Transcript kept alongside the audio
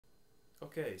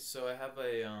Okay, so I have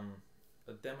a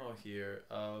demo here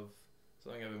of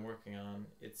something I've been working on.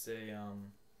 It's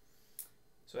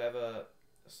so I have a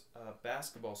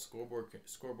basketball scoreboard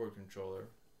controller.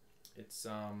 It's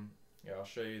yeah, I'll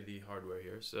show you the hardware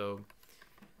here. So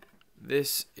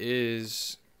this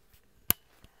is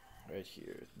right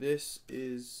here. This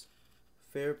is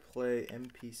Fair Play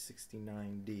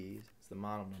MP-69D. It's the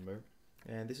model number,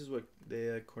 and this is what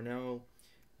the Cornell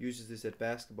uses this at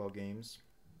basketball games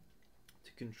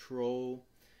to control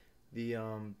the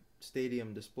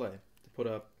stadium display, to put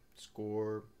up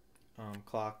score,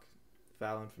 clock,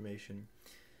 foul information.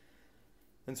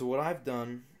 And so what I've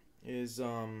done is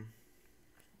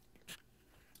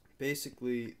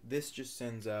basically this just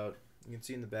sends out, you can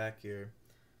see in the back here,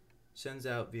 sends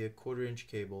out via 1/4-inch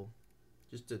cable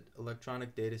just an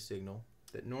electronic data signal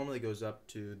that normally goes up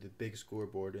to the big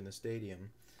scoreboard in the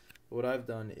stadium. But what I've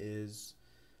done is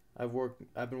I've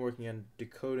been working on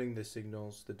decoding the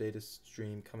signals, the data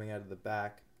stream coming out of the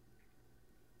back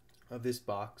of this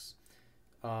box,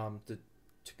 to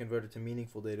convert it to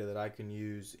meaningful data that I can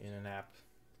use in an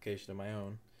application of my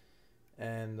own.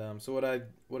 And so what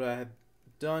I have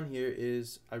done here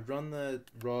is I run the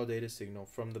raw data signal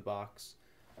from the box,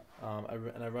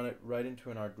 and I run it right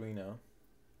into an Arduino.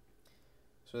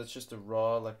 So that's just a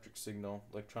raw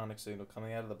electronic signal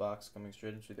coming out of the box, coming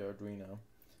straight into the Arduino.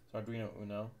 It's an Arduino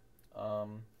Uno.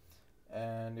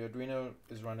 And the Arduino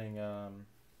is running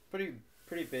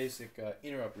pretty basic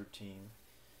interrupt routine,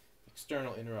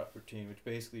 external interrupt routine, which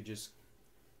basically just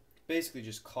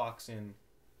clocks in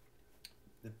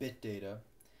the bit data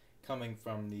coming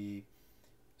from the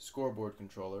scoreboard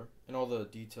controller. And all the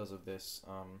details of this,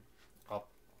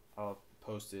 I'll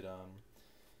post it.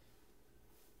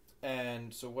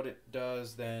 And so what it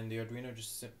does then, the Arduino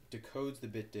just decodes the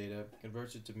bit data,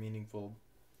 converts it to meaningful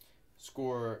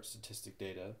score statistic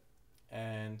data,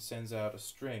 and sends out a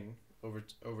string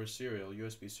over serial,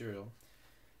 USB serial.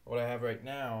 What I have right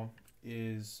now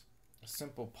is a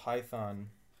simple Python,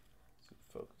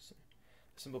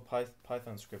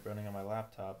 Python script running on my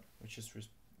laptop, which just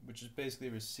basically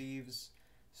receives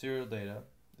serial data,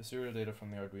 the serial data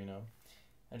from the Arduino,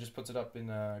 and just puts it up in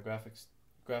a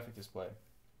graphic display.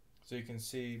 So you can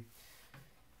see,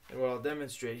 and what I'll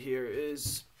demonstrate here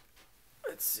is,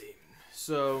 let's see,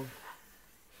 so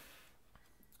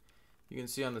you can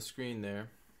see on the screen there,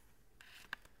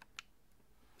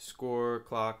 score,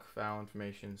 clock, foul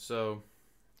information. So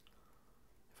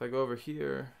if I go over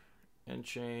here and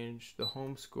change the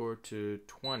home score to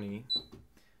 20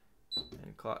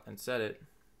 and set it,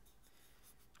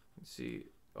 you can see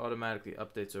it automatically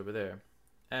updates over there.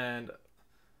 And of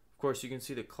course you can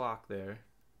see the clock there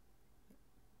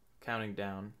counting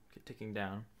down, ticking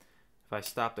down. If I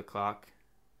stop the clock,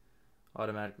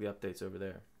 automatically updates over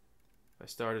there. If I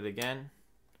start it again,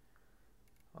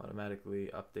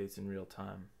 automatically updates in real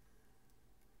time.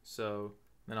 So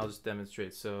then I'll just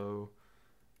demonstrate. So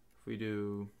if we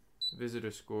do visitor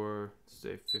score,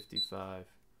 say 55,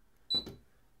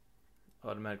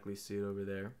 automatically see it over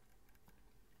there.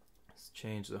 Let's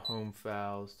change the home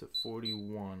fouls to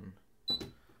 41.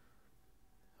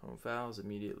 Home fouls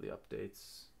immediately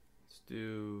updates. Let's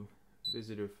do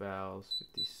visitor fouls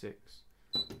 56.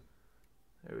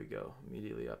 There we go,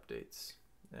 immediately updates.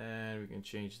 And we can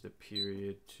change the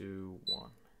period to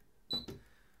 1.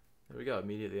 There we go,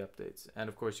 immediately updates. And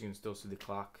of course you can still see the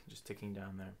clock just ticking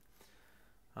down there.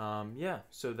 Yeah,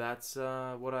 so that's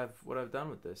what I've done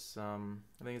with this. I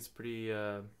think it's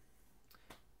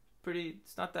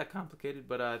it's not that complicated,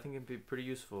 but I think it'd be pretty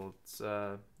useful. It's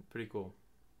pretty cool.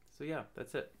 So yeah,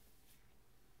 that's it.